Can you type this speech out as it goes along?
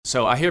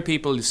So I hear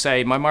people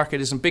say, my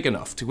market isn't big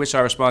enough, to which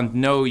I respond,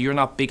 no, you're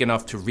not big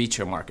enough to reach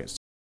your market.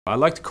 I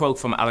like the quote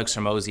from Alex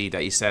Hormozi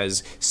that he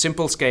says,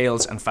 simple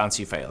scales and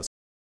fancy fails.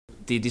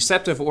 The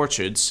deceptive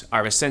orchards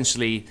are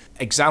essentially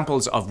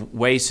examples of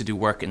ways to do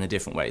work in a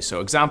different way.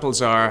 So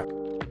examples are,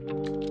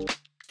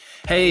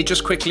 hey,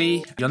 just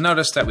quickly, you'll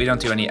notice that we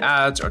don't do any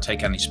ads or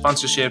take any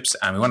sponsorships,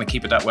 and we want to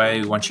keep it that way.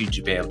 We want you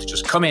to be able to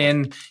just come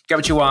in, get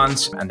what you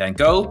want, and then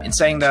go. In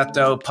saying that,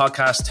 though,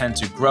 podcasts tend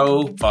to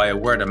grow via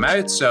word of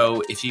mouth.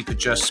 So if you could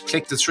just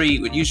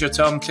use your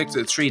thumb, click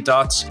the three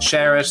dots,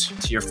 share it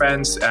to your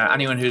friends,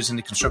 anyone who's in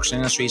the construction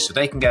industry, so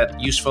they can get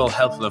useful,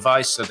 helpful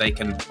advice, so they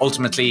can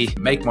ultimately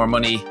make more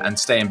money and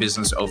stay in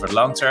business over the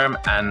long term.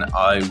 And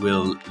I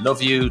will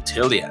love you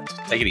till the end.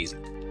 Take it easy.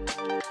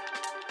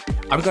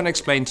 I'm going to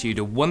explain to you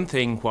the one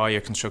thing why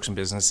your construction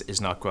business is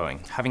not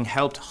growing. Having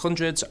helped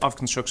hundreds of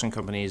construction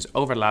companies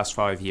over the last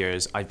 5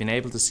 years, I've been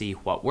able to see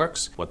what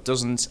works, what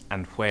doesn't,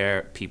 and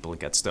where people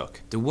get stuck.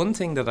 The one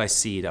thing that I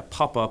see that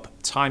pop up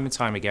time and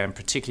time again,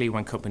 particularly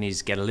when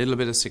companies get a little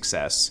bit of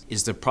success,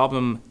 is the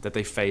problem that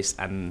they face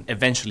and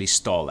eventually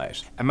stall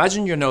out.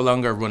 Imagine you're no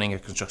longer running a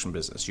construction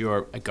business.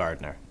 You're a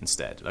gardener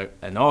instead.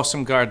 An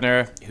awesome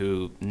gardener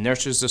who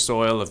nurtures the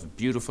soil of a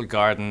beautiful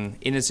garden.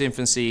 In its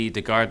infancy,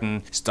 the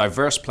garden's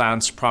diverse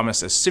plants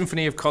promise a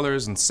symphony of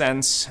colors and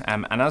scents,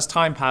 and as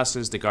time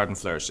passes, the garden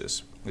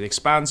flourishes. It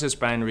expands its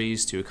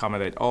boundaries to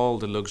accommodate all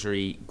the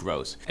luxury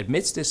growth.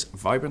 Amidst this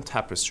vibrant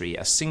tapestry,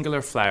 a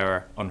singular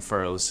flower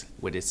unfurls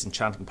with its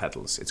enchanting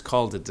petals. It's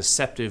called the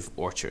deceptive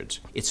orchard.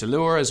 Its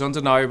allure is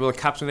undeniable,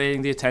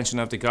 captivating the attention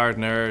of the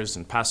gardeners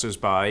and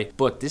passers-by,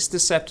 but this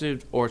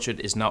deceptive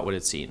orchard is not what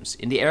it seems.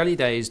 In the early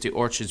days, the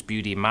orchard's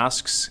beauty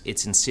masks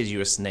its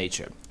insidious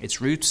nature. Its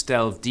roots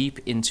delve deep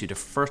into the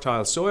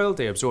fertile soil.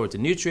 They absorb the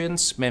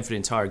nutrients meant for the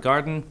entire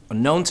garden.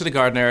 Unknown to the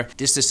gardener,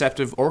 this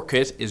deceptive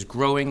orchid is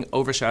growing,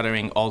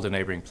 overshadowing all the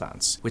neighboring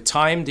plants. With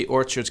time, the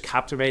orchard's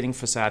captivating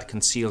facade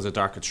conceals a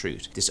darker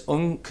truth. This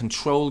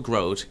uncontrolled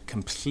growth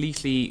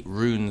completely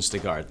ruins the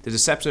garden. The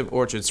deceptive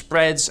orchard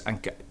spreads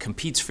and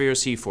competes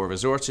fiercely for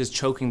resources,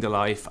 choking the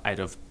life out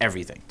of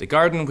everything. The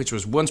garden, which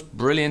was once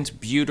brilliant,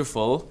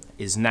 beautiful,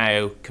 is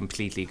now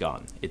completely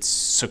gone. It's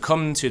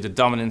succumbed to the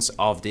dominance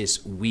of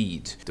this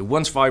weed. The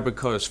once vibrant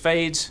colors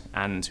fade,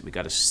 and we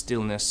got a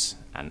stillness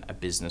and a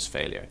business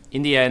failure.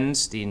 In the end,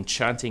 the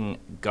enchanting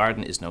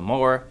garden is no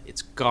more.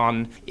 It's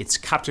gone. Its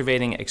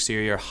captivating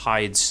exterior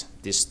hides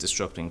this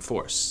disrupting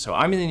force. So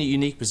I'm in a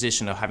unique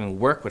position of having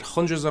worked with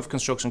hundreds of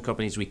construction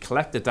companies. We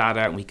collect the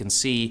data and we can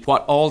see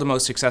what all the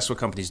most successful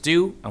companies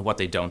do and what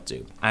they don't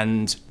do.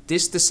 And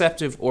this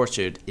deceptive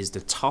orchard is the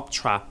top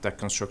trap that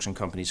construction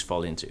companies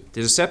fall into.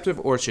 The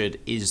deceptive orchard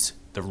is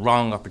the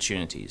wrong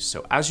opportunities.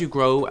 So as you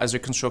grow as a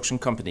construction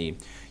company,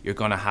 you're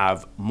going to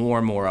have more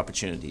and more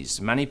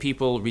opportunities. Many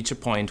people reach a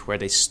point where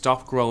they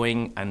stop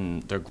growing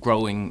and their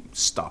growing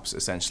stops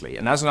essentially.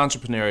 And as an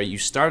entrepreneur, you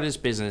started this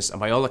business and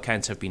by all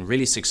accounts have been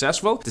really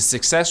successful. The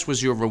success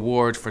was your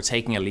reward for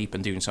taking a leap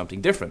and doing something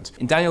different.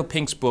 In Daniel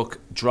Pink's book,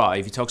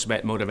 Drive, he talks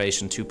about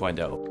motivation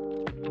 2.0.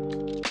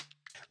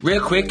 Real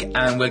quick,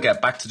 and we'll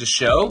get back to the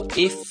show.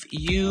 If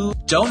you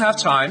don't have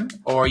time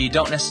or you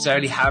don't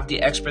necessarily have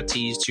the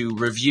expertise to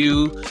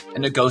review and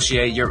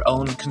negotiate your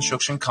own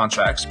construction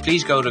contracts,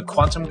 please go to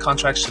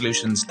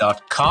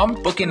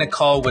quantumcontractsolutions.com, book in a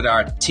call with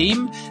our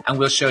team, and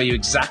we'll show you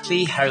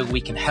exactly how we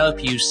can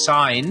help you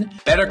sign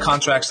better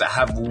contracts that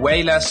have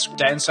way less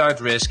downside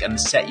risk and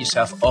set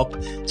yourself up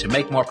to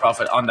make more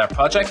profit on that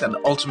project and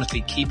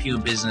ultimately keep you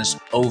in business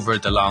over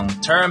the long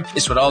term.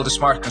 It's what all the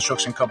smart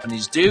construction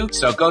companies do.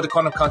 So go to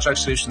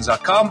quantumcontractsolutions.com.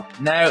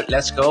 Now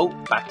let's go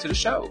back to the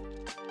show.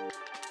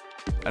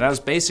 And at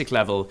its basic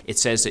level, it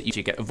says that you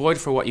get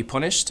avoided for what you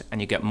punished and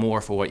you get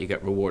more for what you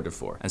get rewarded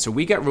for. And so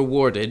we get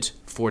rewarded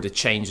for the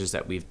changes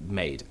that we've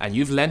made. And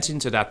you've lent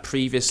into that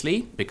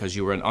previously because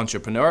you were an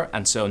entrepreneur.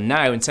 And so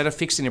now, instead of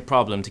fixing a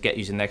problem to get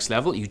you to the next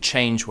level, you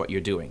change what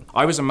you're doing.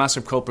 I was a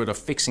massive culprit of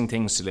fixing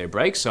things till they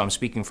break. So I'm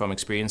speaking from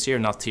experience here,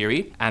 not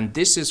theory. And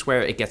this is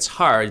where it gets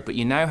hard, but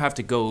you now have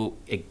to go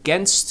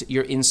against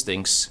your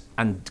instincts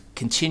and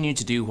continue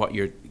to do what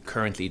you're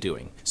currently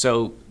doing.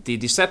 So the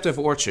deceptive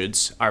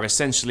orchards are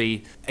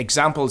essentially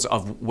examples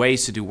of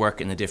ways to do work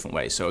in a different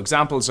way. So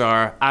examples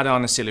are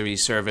add-on ancillary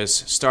service,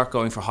 start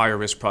going for higher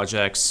risk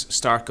projects,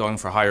 start going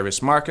for higher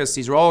risk markets.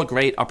 These are all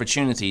great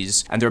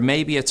opportunities, and there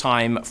may be a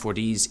time for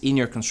these in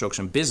your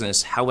construction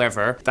business.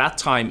 However, that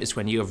time is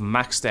when you have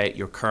maxed out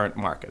your current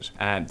market.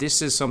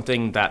 This is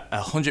something that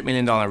 $100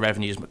 million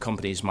revenues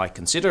companies might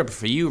consider, but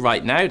for you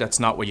right now, that's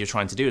not what you're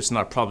trying to do. It's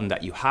not a problem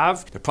that you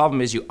have. The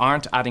problem is you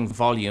aren't adding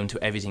volume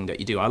to everything that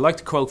you do. I like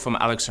the quote from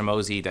Alex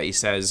Hormozi that he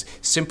says,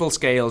 simple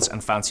scales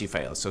and fancy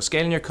fails. So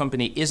scaling your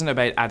company isn't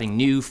about adding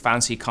new,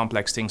 fancy,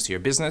 complex things to your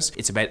business.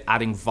 It's about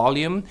adding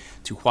volume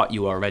to what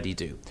you already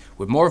do.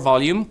 With more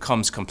volume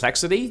comes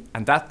complexity,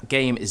 and that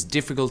game is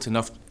difficult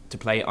enough to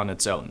play on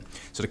its own.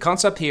 So the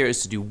concept here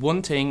is to do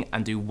one thing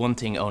and do one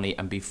thing only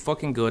and be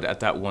fucking good at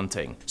that one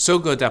thing. So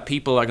good that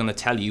people are going to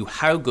tell you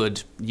how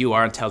good you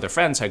are and tell their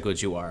friends how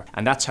good you are.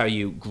 And that's how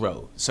you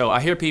grow. So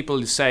I hear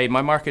people say,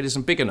 my market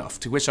isn't big enough,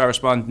 to which I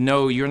respond,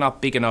 no, you're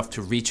not big enough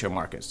to reach your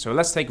market. So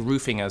let's take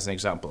roofing as an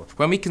example.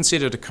 When we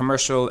consider the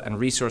commercial and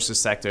resources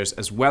sectors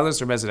as well as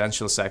the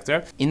residential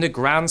sector, in the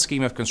grand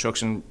scheme of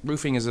construction,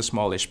 roofing is a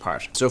smallish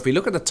part. So if we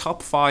look at the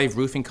top 5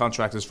 roofing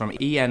contractors from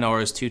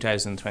ENR's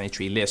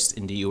 2023 list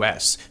in the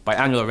US, by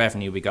annual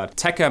revenue, we got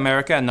Tecca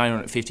America,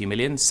 950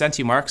 million,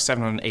 Centimark,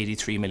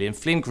 783 million,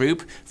 Flint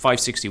Group,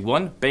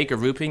 561, Baker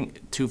Roofing,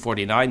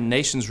 249,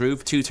 Nations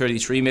Roof,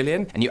 233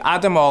 million, and you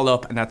add them all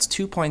up and that's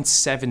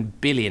 2.7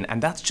 billion,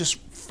 and that's just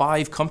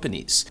 5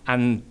 companies,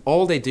 and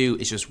all they do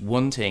is just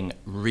one thing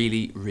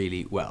really,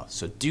 really well.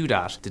 So do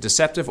that. The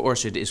deceptive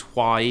orchard is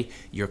why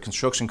your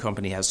construction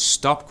company has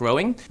stopped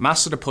growing.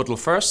 Master the puddle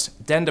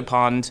first, then the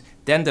pond,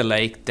 then the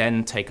lake,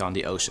 then take on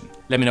the ocean.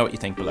 Let me know what you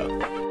think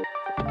below.